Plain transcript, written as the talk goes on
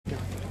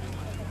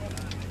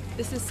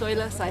This is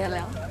Soila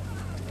Sayialel.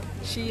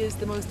 She is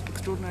the most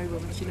extraordinary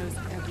woman. She knows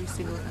every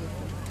single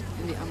elephant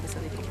in the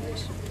Amboseli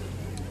population.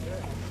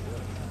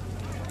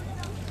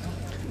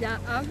 Yeah,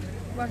 I've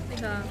worked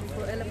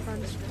for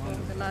elephants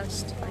for the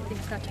last, I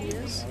think, 30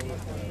 years.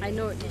 I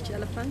know each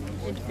elephant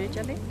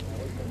individually.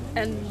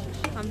 And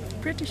I'm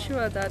pretty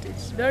sure that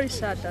it's very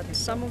sad that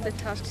some of the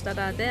tasks that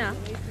are there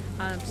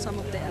are some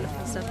of the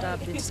elephants that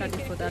have been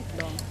studied for that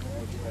long.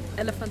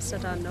 Elephants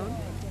that are known,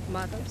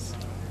 mothers,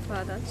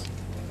 fathers,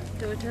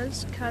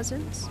 daughters,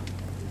 cousins,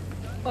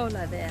 all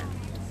are there.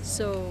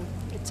 So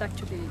it's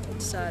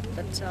sad,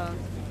 but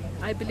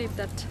I believe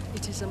that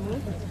it is a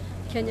move.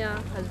 Kenya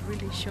has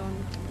really shown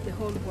the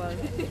whole world,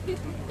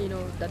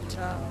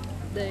 that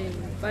they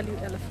value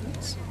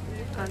elephants,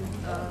 and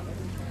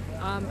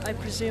I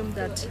presume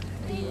that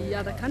the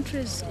other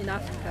countries in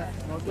Africa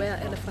where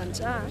elephants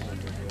are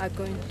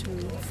going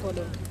to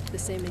follow the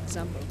same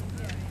example.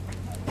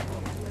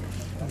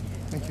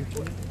 Thank you.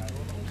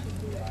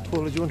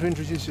 Paula, do you want to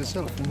introduce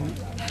yourself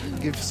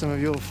and give some of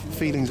your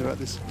feelings about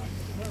this?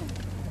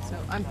 So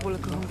I'm Paula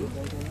Kahumbu.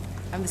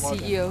 I'm the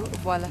CEO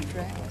of Wildlife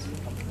Direct,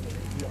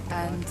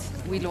 and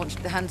we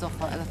launched the Hands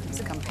Off Our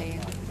Elephants campaign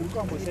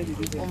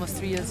almost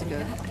 3 years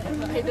ago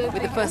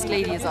with the First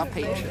Lady as our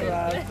patron.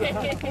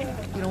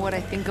 You know what I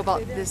think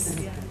about this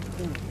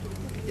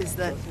is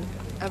that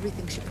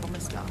everything she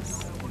promised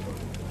us,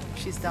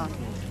 she's done.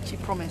 She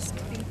promised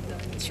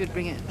she would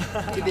bring it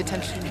to the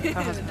attention of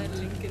her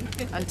husband.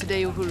 And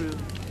today Uhuru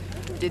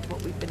did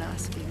what we've been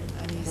asking,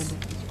 and he's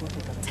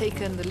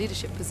taken the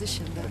leadership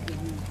position that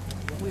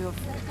we have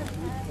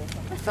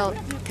felt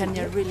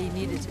Kenya really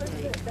needed to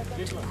take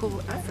to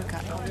pull Africa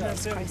out of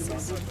this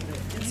crisis.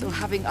 So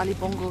having Ali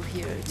Bongo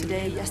here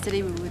today,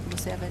 yesterday we were with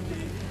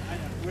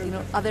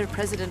Museveni, other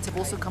presidents have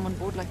also come on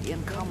board like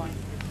Ian Khama.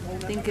 I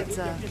think it's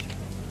an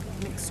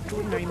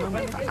extraordinary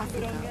moment for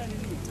Africa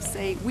to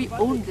say we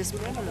own this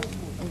problem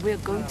and we're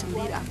going to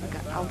lead Africa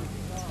out of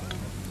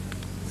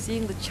it.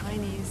 Seeing the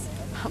Chinese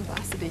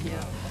ambassador here,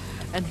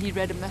 and he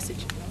read a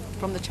message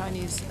from the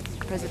Chinese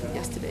president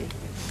yesterday.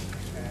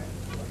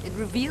 It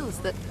reveals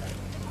that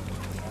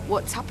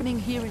what's happening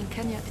here in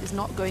Kenya is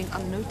not going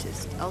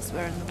unnoticed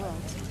elsewhere in the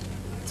world.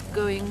 It's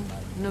going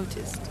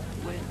noticed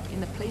in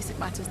the place it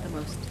matters the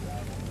most,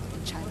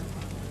 in China.